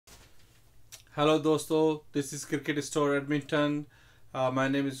Hello dosto, this is Cricket Store Edmonton. My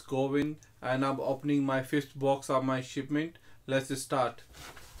name is Govin and I'm opening my fifth box of my shipment. Let's start.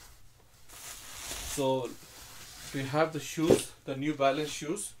 So we have the shoes, the New Balance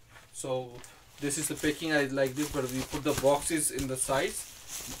shoes. So this is the packing. I like this, but we put the boxes in the sides.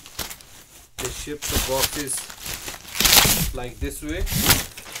 They ship the boxes like this way.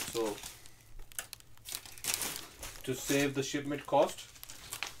 So to save the shipment cost.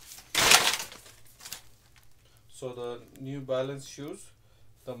 So the New Balance shoes,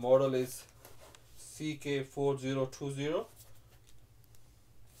 the model is CK4020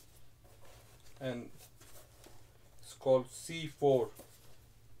 and it's called C4.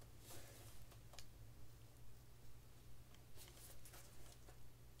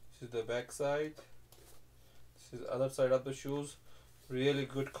 This is the back side. This is the other side of the shoes. Really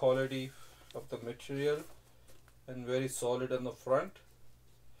good quality of the material and very solid on the front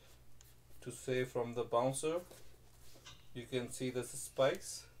to save from the bouncer. You can see the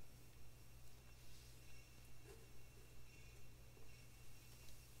spikes.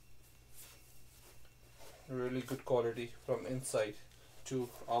 Really good quality from inside to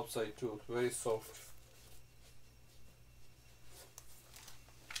outside too. Very soft.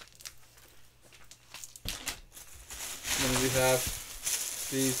 Then we have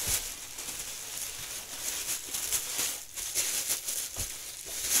these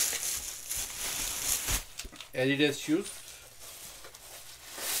ADIDAS shoes.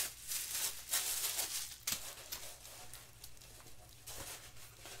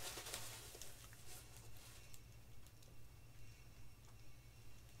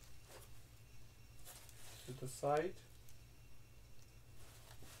 To the side.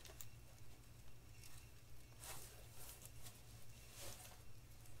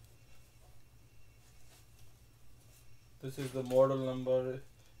 This is the model number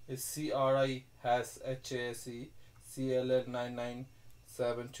is CRI HASE HASE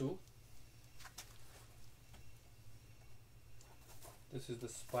CLN9972. This is the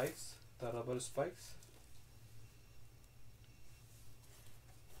spikes, the rubber spikes,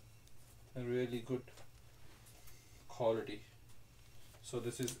 and really good quality. So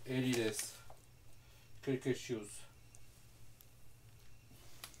this is ADIDAS cricket shoes.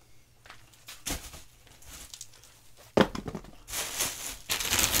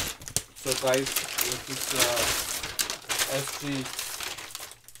 So guys, this is SG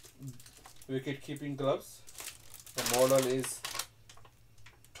wicket keeping gloves. The model is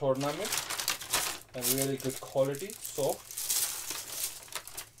Tournament and really good quality, soft.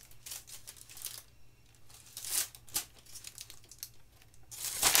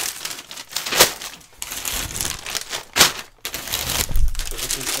 So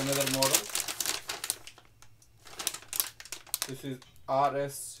this is another model. This is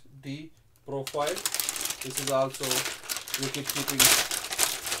RSD profile. This is also wicket keeping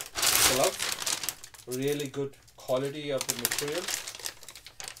glove. Really good quality of the material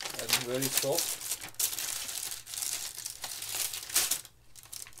and very soft.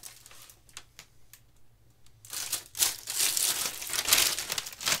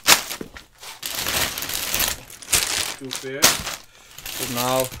 Two pairs. So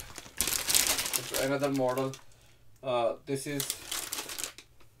now another model. This is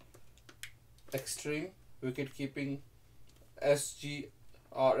Extreme wicket keeping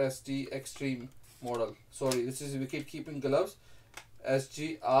SGRSD Extreme model. Sorry, this is wicket keeping gloves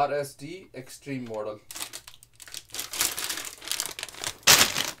SGRSD Extreme model.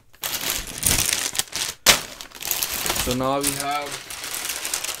 So now we have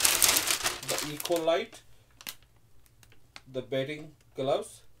the ECOLITE, the batting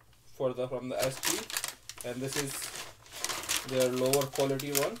gloves from the SG, and this is their lower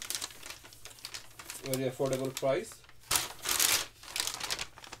quality one. Very affordable price.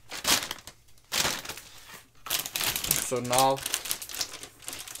 So now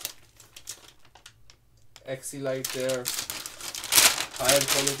EXELITE, their higher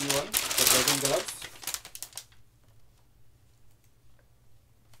quality one, the batting gloves.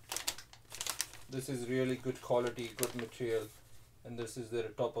 This is really good quality, good material, and this is their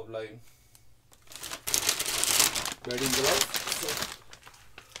top of line batting gloves.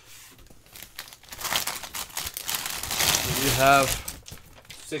 We have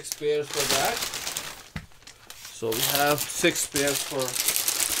 6 pairs for that. So we have 6 pairs for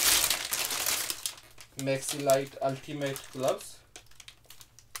MAXILITE Ultimate gloves.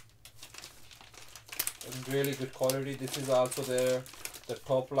 And really good quality. This is also the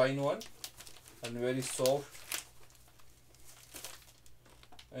top line one and very soft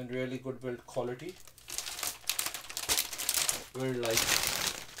and really good build quality. Very light.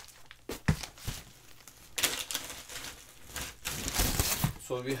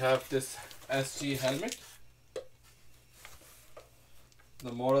 So we have this SG helmet.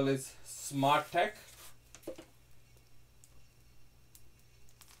 The model is SMARTTECK.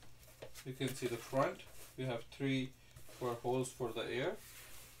 You can see the front. We have 3 holes for the air.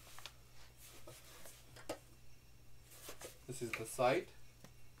 This is the side.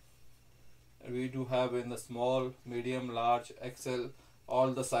 And we do have in the small, medium, large, XL,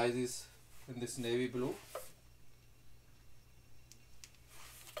 all the sizes in this navy blue.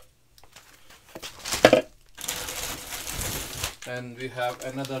 And we have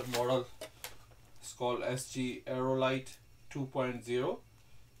another model. It's called SG AEROTECK 2.0,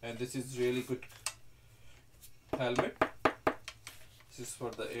 and this is really good helmet. This is for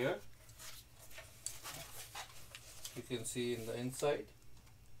the air. You can see in the inside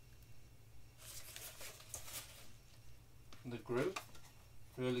the grill,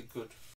 really good